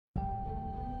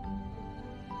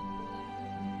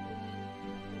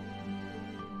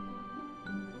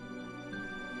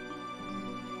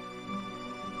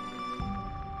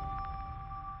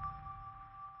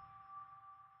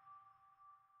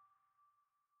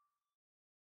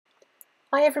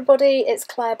Hi everybody, it's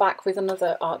Claire back with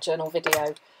another art journal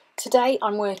video. Today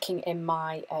I'm working in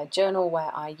my journal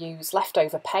where I use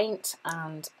leftover paint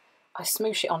and I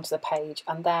smoosh it onto the page,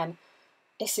 and then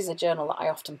this is a journal that I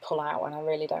often pull out when I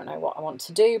really don't know what I want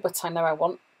to do, but I know I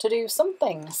want to do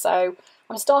something. So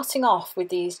I'm starting off with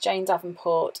these Jane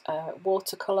Davenport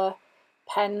watercolour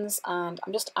pens, and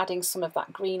I'm just adding some of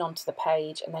that green onto the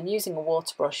page, and then using a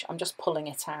water brush I'm just pulling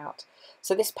it out.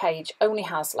 So this page only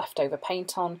has leftover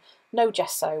paint on, no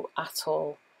gesso at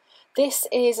all. This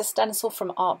is a stencil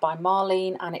from Art by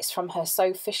Marlene, and it's from her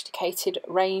Sophisticated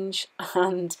range,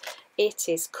 and it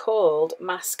is called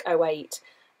Mask 08.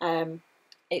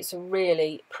 It's a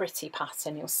really pretty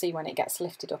pattern. You'll see when it gets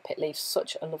lifted up it leaves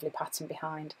such a lovely pattern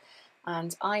behind.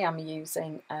 And I am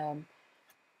using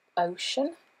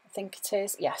Ocean, I think it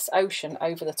is. Yes, Ocean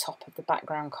over the top of the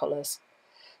background colours.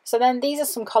 So then these are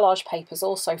some collage papers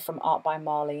also from Art by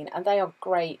Marlene, and they are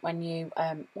great when you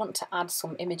want to add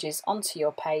some images onto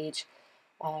your page.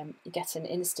 You get an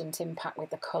instant impact with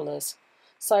the colours.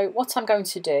 So what I'm going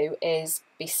to do is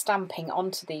be stamping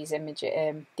onto these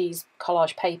these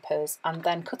collage papers, and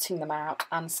then cutting them out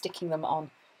and sticking them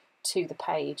on to the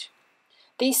page.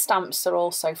 These stamps are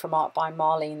also from Art by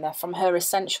Marlene. They're from her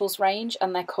Essentials range,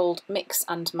 and they're called Mix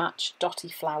and Match Dotty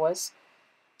Flowers.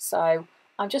 So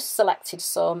I've just selected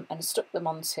some and stuck them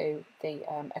onto the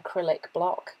acrylic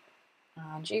block,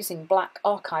 and using black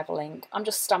archival ink I'm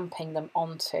just stamping them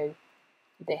onto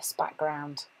this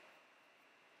background,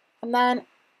 and then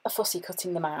a fussy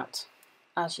cutting them out.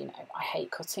 As you know, I hate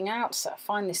cutting out, so I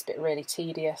find this bit really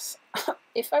tedious.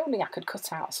 If only I could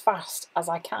cut out as fast as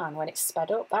I can when it's sped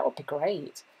up, that would be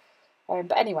great.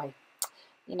 But anyway,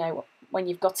 you know, when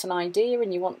you've got an idea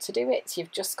and you want to do it,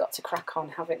 you've just got to crack on,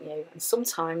 haven't you? And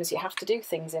sometimes you have to do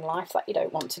things in life that you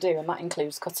don't want to do, and that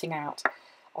includes cutting out.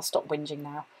 I'll stop whinging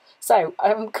now. So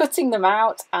I'm cutting them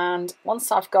out, and once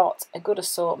I've got a good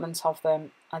assortment of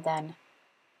them, I then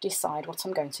decide what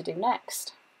I'm going to do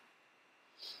next.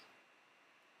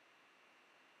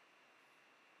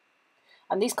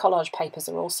 And these collage papers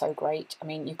are also great. I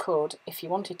mean, you could, if you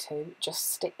wanted to,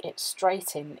 just stick it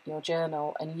straight in your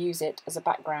journal and use it as a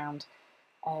background,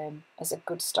 as a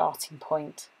good starting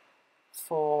point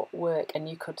for work, and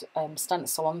you could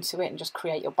stencil onto it and just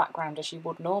create your background as you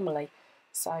would normally.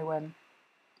 So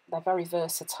they're very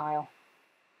versatile.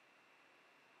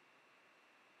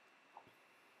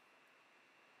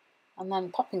 And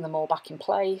then popping them all back in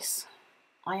place.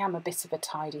 I am a bit of a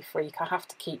tidy freak. I have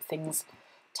to keep things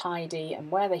tidy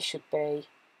and where they should be.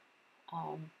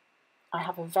 I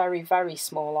have a very, very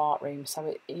small art room,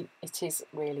 so it is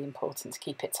really important to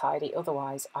keep it tidy.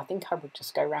 Otherwise, I think I would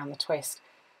just go round the twist.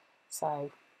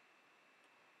 So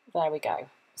there we go.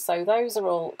 So those are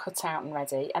all cut out and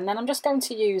ready. And then I'm just going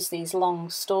to use these long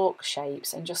stalk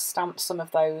shapes and just stamp some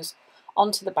of those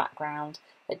onto the background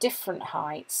at different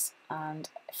heights. And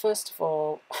first of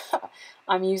all,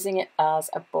 I'm using it as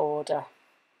a border.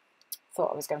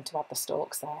 Thought I was going to add the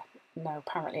stalks there. No,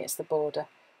 apparently it's the border.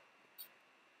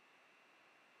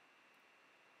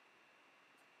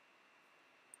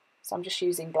 So I'm just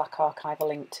using black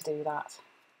archival ink to do that.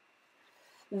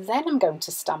 Then I'm going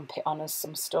to stamp it on as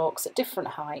some stalks at different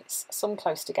heights, some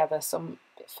close together, some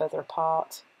a bit further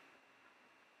apart.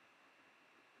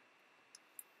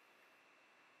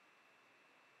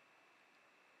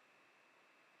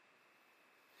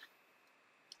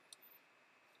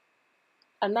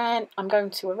 And then I'm going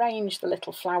to arrange the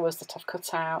little flowers that I've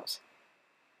cut out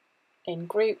in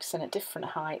groups and at different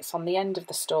heights on the end of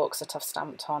the stalks that I've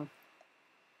stamped on.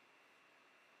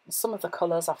 Some of the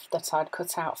colours that I'd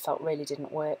cut out felt really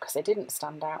didn't work because they didn't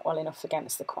stand out well enough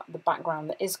against the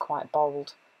background that is quite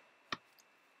bold.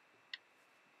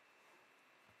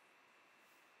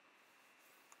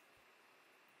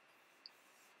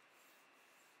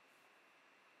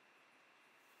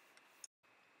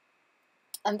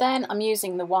 And then I'm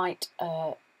using the white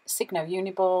Signo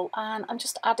Uniball, and I'm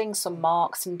just adding some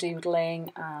marks and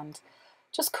doodling and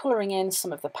just colouring in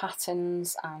some of the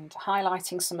patterns and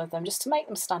highlighting some of them just to make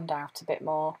them stand out a bit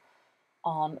more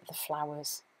on the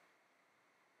flowers.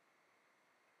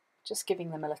 Just giving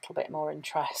them a little bit more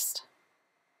interest.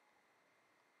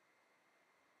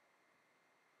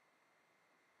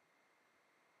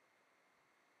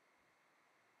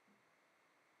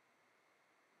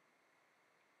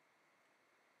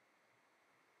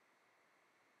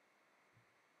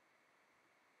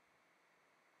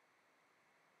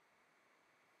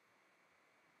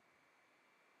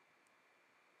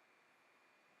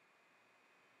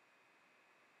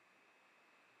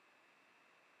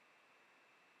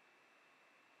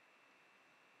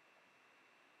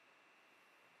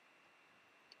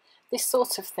 this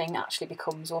sort of thing actually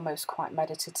becomes almost quite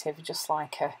meditative, just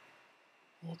like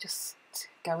you're just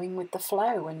going with the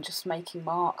flow and just making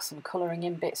marks and colouring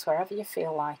in bits wherever you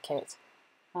feel like it.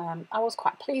 I was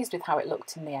quite pleased with how it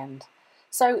looked in the end.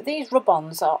 So these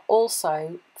rub-ons are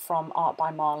also from Art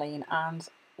by Marlene, and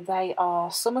they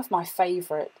are some of my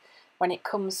favourite when it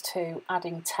comes to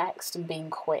adding text and being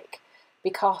quick,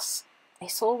 because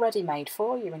it's all ready made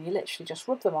for you and you literally just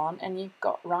rub them on and you've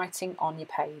got writing on your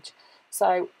page.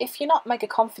 So if you're not mega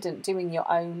confident doing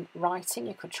your own writing,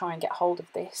 you could try and get hold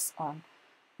of this on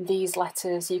these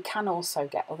letters. You can also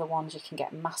get other ones. You can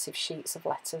get massive sheets of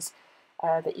letters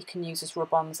that you can use as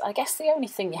rub-ons. I guess the only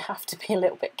thing you have to be a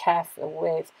little bit careful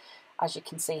with, as you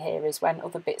can see here, is when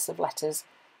other bits of letters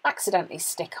accidentally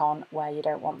stick on where you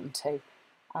don't want them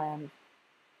to.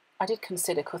 I did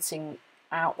consider cutting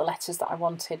out the letters that I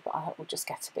wanted, but I thought it would just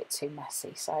get a bit too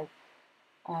messy. So,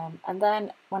 and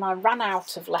then when I ran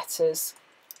out of letters,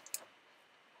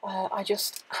 I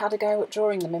just had a go at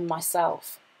drawing them in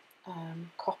myself,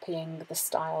 copying the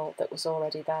style that was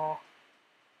already there.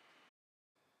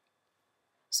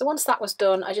 So once that was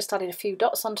done, I just added a few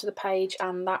dots onto the page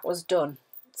and that was done.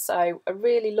 So a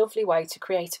really lovely way to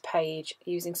create a page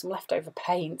using some leftover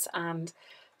paint and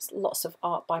lots of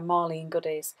Art by Marlene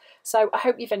goodies. So I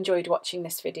hope you've enjoyed watching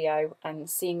this video and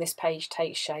seeing this page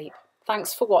take shape.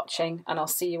 Thanks for watching, and I'll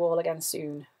see you all again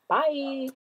soon. Bye!